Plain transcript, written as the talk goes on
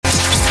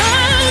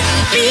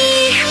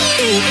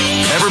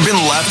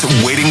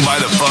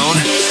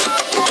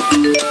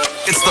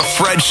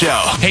Fred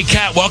Show. Hey,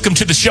 Kat, welcome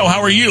to the show.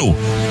 How are you?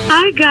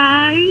 Hi,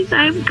 guys.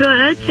 I'm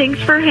good.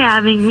 Thanks for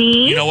having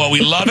me. You know what?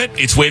 We love it.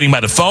 It's waiting by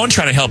the phone,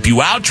 trying to help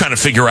you out, trying to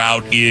figure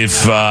out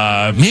if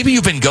maybe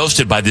you've been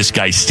ghosted by this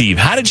guy, Steve.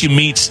 How did you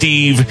meet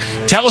Steve?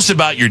 Tell us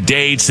about your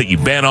dates that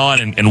you've been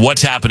on and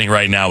what's happening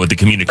right now with the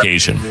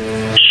communication.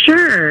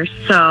 Sure.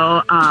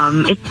 So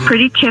it's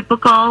pretty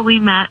typical. We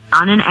met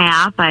on an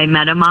app. I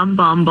met him on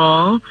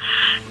Bumble.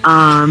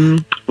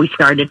 We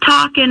started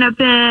talking a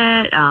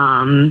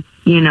bit.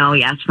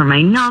 He asked for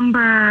my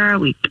number.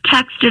 We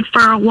texted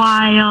for a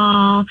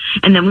while.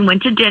 And then we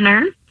went to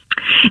dinner.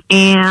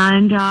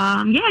 And,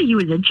 he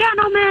was a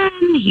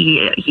gentleman.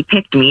 He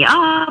picked me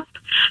up.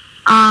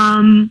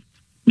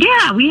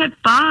 We had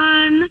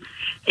fun.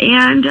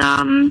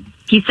 And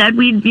he said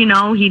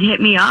he'd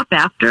hit me up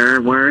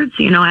afterwards,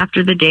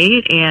 after the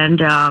date.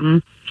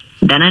 And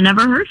then I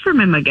never heard from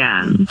him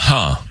again.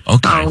 Huh.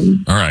 Okay. All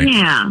right.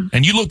 Yeah.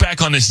 And you look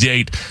back on this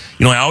date,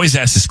 I always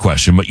ask this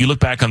question, but you look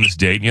back on this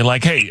date and you're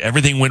like, hey,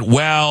 everything went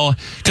well.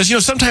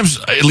 Because, sometimes,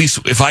 at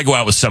least if I go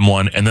out with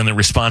someone and then the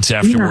response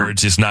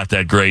afterwards is not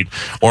that great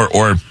or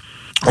a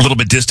little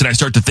bit distant, I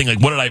start to think,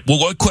 like,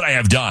 what could I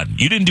have done?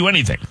 You didn't do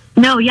anything.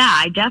 No, yeah,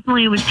 I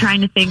definitely was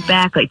trying to think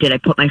back. Like, did I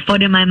put my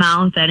foot in my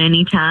mouth at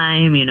any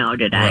time?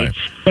 Did I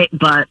say,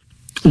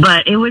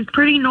 but it was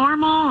pretty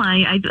normal.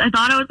 I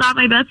thought I was on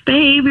my best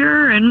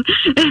behavior, and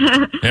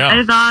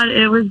I thought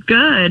it was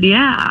good.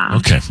 Yeah.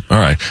 Okay. All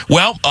right.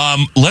 Well,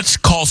 let's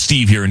call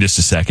Steve here in just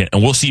a second,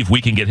 and we'll see if we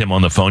can get him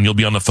on the phone. You'll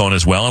be on the phone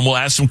as well, and we'll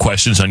ask some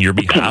questions on your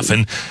behalf.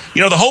 And,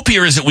 the hope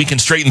here is that we can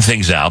straighten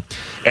things out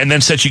and then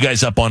set you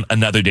guys up on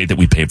another date that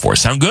we paid for.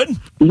 Sound good?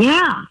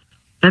 Yeah.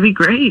 That'd be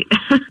great.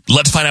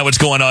 Let's find out what's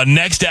going on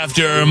next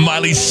after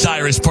Miley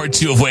Cyrus, part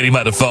 2 of Waiting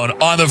by the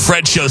Phone on The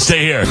Fred Show. Stay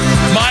here.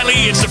 Miley,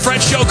 it's The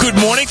Fred Show. Good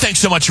morning. Thanks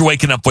so much for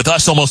waking up with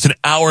us. Almost an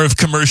hour of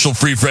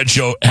commercial-free Fred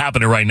Show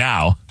happening right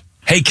now.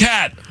 Hey,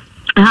 Kat.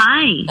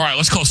 Hi. All right,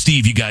 let's call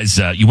Steve. You guys,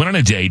 you went on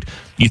a date.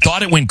 You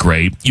thought it went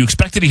great. You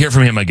expected to hear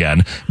from him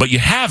again, but you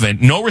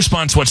haven't. No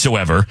response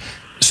whatsoever.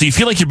 So you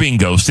feel like you're being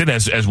ghosted,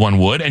 as one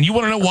would, and you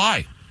want to know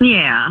why.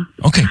 Yeah.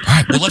 Okay. All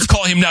right. Well, let's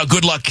call him now.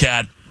 Good luck,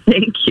 Kat.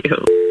 Thank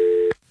you.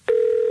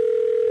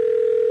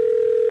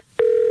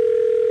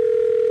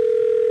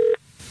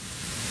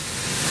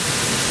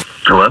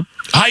 Hello?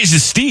 Hi, is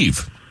this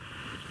Steve?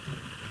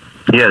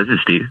 Yeah, this is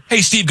Steve.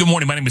 Hey, Steve, good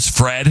morning. My name is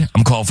Fred.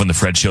 I'm calling from The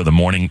Fred Show, the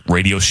morning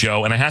radio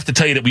show. And I have to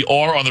tell you that we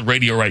are on the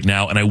radio right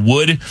now, and I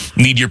would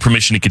need your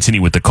permission to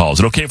continue with the call. Is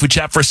it okay if we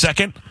chat for a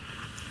second?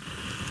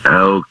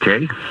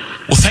 Okay.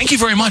 Well, thank you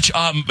very much.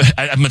 I'm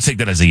going to take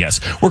that as a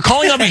yes. We're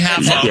calling on behalf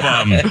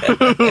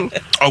of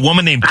a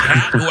woman named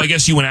Kat, who I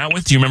guess you went out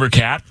with. Do you remember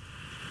Kat?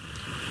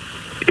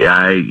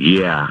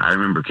 Yeah, I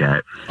remember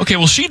Kat. Okay,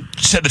 well, she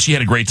said that she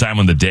had a great time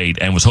on the date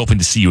and was hoping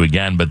to see you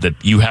again, but that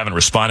you haven't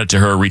responded to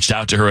her, reached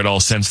out to her at all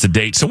since the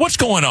date. So what's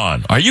going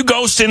on? Are you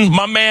ghosting,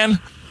 my man?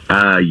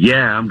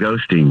 Yeah, I'm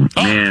ghosting.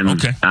 Oh, man,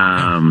 okay.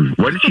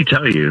 What did she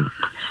tell you?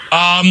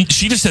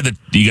 She just said that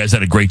you guys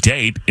had a great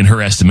date in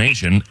her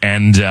estimation,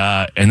 and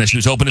that she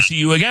was hoping to see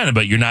you again,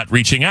 but you're not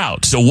reaching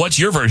out. So what's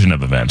your version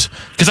of events?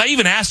 Because I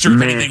even asked her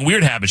if anything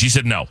weird happened. She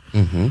said no.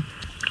 Mm-hmm.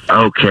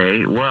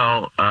 Okay,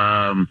 well,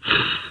 I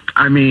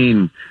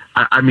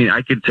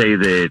could say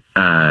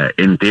that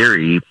in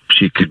theory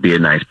she could be a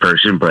nice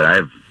person, but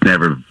I've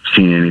never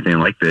seen anything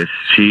like this.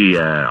 She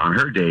on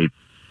her date,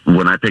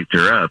 when I picked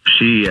her up,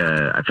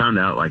 I found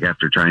out, like,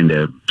 after trying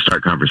to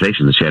start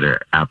conversations, that she had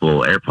her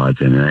Apple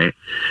AirPods in, right?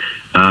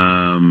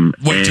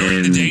 Wait,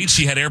 during the date?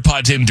 She had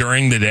AirPods in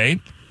during the date?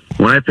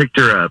 When I picked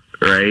her up,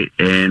 right?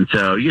 And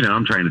so,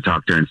 I'm trying to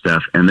talk to her and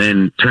stuff, and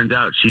then turns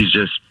out she's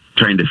just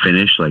trying to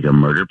finish, like, a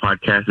murder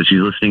podcast that she's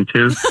listening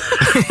to,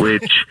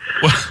 which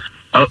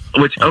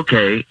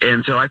okay.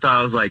 And so I thought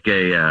I was like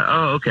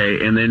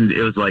okay. And then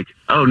it was like,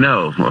 oh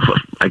no,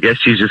 I guess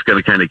she's just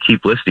going to kind of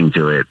keep listening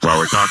to it while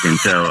we're talking.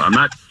 So I'm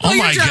not, oh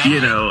my God,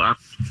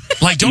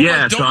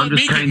 don't so I'm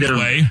just kind of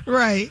away.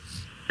 Right.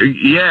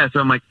 Yeah. So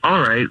I'm like, all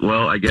right,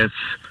 well, I guess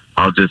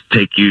I'll just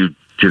take you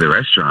to the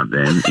restaurant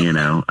then,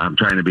 I'm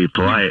trying to be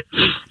polite.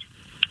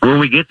 When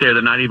we get there,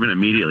 they're not even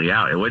immediately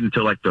out. It wasn't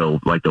until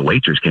the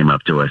waitress came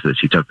up to us that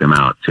she took them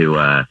out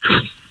to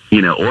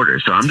order.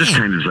 So I'm just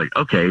kind of like,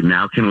 okay,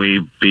 now can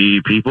we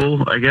be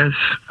people, I guess?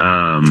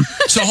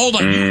 So hold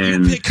on,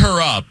 you pick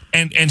her up,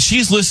 and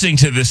she's listening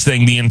to this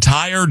thing the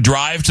entire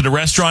drive to the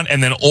restaurant,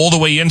 and then all the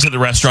way into the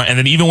restaurant, and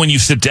then even when you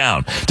sit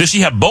down. Does she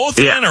have both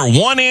in or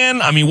one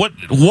in? I mean,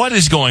 what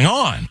is going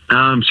on?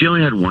 She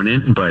only had one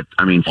in, but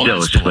I mean, still,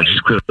 it's just like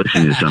she's clearly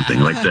listening to something.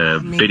 Like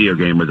the video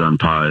game was on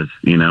pause.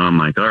 I'm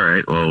like, all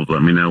right, well,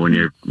 let me know when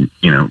you're,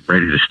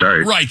 ready to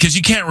start. Right, because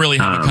you can't really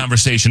have a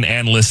conversation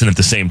and listen at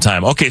the same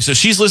time. Okay, so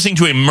she's listening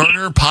to a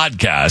murder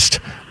podcast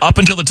up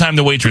until the time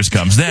the waitress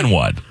comes. Then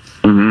what?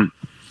 Mm-hmm.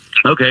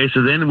 Okay,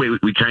 so then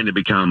we kind of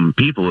become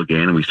people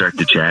again, and we start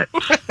to chat.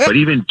 But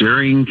even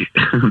during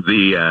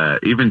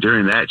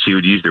that, she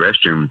would use the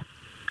restroom,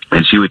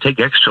 and she would take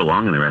extra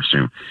long in the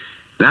restroom.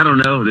 And I don't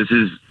know. This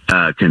is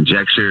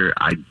conjecture.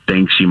 I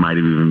think she might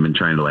have even been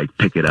trying to, like,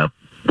 pick it up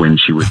when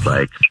she would,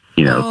 like,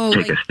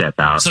 take a step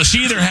out. So she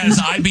either has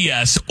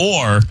IBS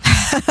or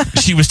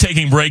she was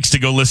taking breaks to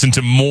go listen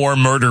to more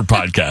murder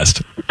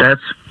podcast.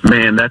 That's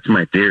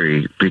my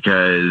theory,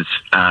 because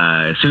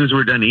as soon as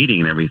we're done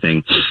eating and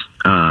everything,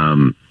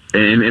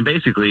 and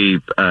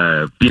basically,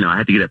 I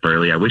had to get up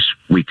early. I wish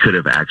we could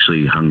have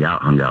actually hung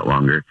out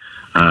longer.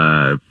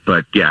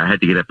 But yeah, I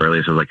had to get up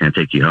early, so I was like, "Can I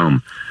take you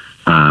home?"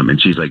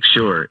 And she's like,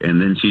 "Sure."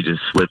 And then she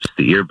just slips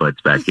the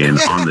earbuds back in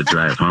on the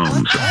drive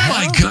home. So, oh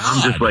my God.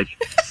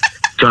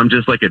 I'm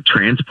just like a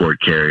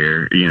transport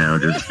carrier,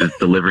 just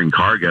delivering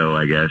cargo,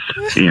 I guess.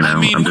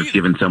 I'm just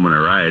giving someone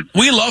a ride.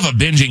 We love a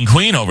binging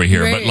queen over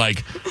here, Right.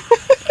 but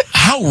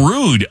how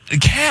rude.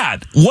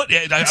 Cat, what?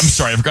 I'm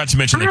sorry, I forgot to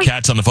mention the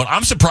cat's on the phone.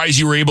 I'm surprised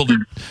you were able to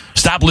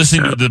stop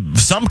listening to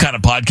some kind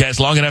of podcast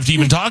long enough to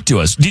even talk to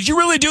us. Did you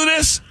really do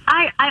this?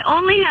 I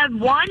only had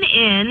one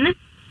in,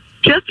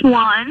 just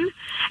one,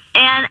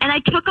 and I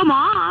took them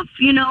off,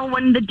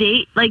 when the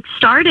date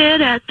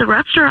started at the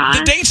restaurant.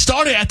 The date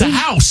started at the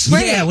house.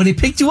 Yeah, when he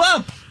picked you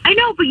up. I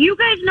know, but you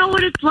guys know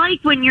what it's like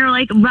when you're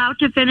about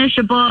to finish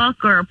a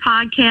book or a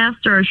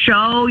podcast or a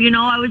show.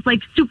 I was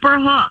super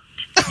hooked.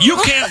 You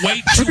can't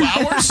wait 2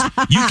 hours?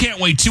 You can't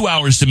wait 2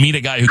 hours to meet a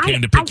guy who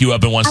came to pick you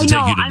up and wants to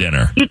take you to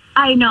dinner.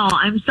 I know.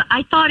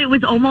 I thought it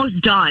was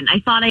almost done. I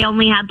thought I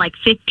only had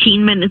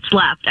 15 minutes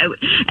left.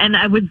 And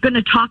I was going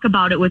to talk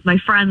about it with my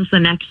friends the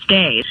next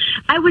day.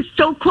 I was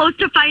so close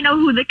to find out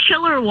who the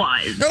killer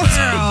was.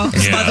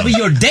 It's about to be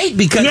your date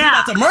because he's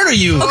about to murder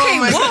you. Okay,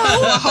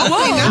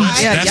 whoa.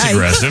 That's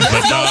aggressive.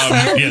 But,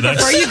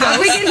 that's... Where you go?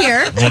 We get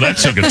here. Well, that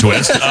took a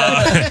twist.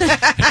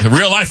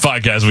 Real life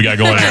podcast we got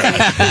going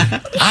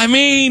here. I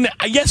mean,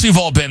 yes, we've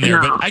all been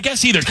there, but I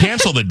guess either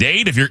cancel the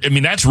date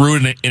that's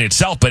rude in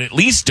itself, but at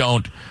least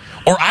don't,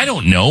 or I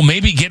don't know,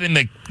 maybe get in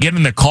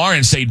the car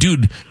and say,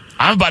 dude,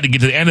 I'm about to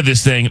get to the end of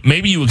this thing.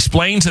 Maybe you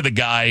explain to the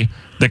guy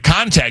the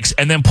context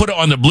and then put it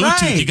on the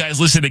Bluetooth. Right. You guys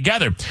listen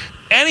together.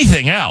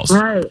 Anything else?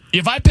 Right.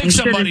 If I pick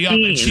somebody up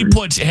and she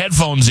puts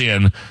headphones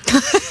in,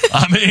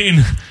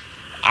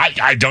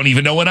 I don't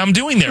even know what I'm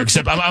doing there,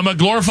 except I'm a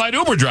glorified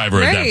Uber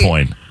driver at that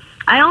point.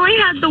 I only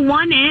had the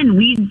one in.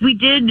 We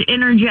did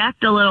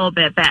interject a little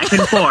bit back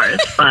and forth.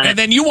 But And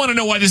then you want to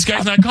know why this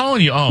guy's not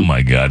calling you? Oh,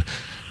 my God.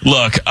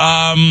 Look,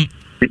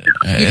 You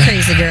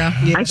crazy girl.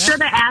 I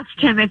should have asked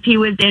him if he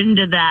was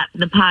into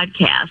the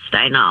podcast.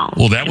 I know.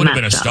 well, that would have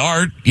been a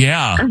start.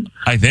 Yeah,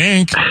 I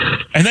think.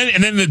 And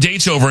then the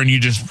date's over and you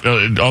just,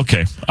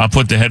 okay, I'll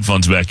put the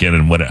headphones back in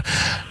and whatever.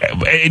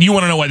 And you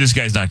want to know why this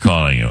guy's not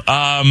calling you.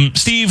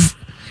 Steve,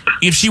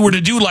 if she were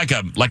to do like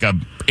a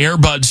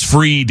earbuds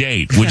free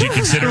date, would you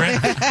consider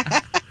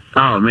it?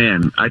 Oh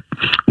man, I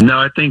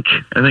think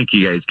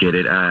you guys get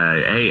it.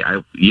 Hey,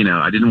 I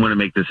didn't want to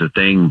make this a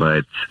thing,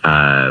 but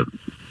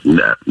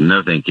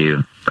no, thank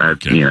you.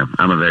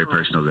 I'm a very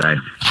personal guy.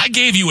 I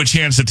gave you a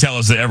chance to tell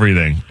us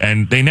everything,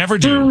 and they never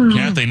do.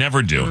 Kat, they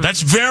never do.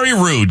 That's very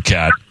rude,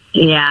 Kat.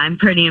 Yeah, I'm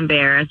pretty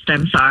embarrassed.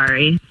 I'm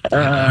sorry.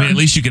 At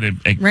least you can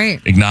Right.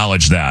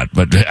 acknowledge that.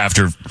 But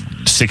after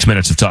 6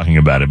 minutes of talking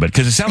about it,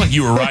 because it sounded like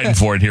you were riding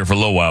for it here for a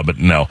little while, but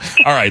no.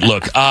 All right,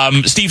 look,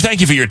 Steve,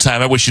 thank you for your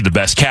time. I wish you the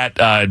best.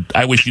 Kat,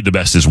 I wish you the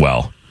best as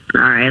well.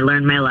 All right, I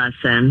learned my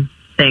lesson.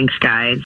 Thanks, guys.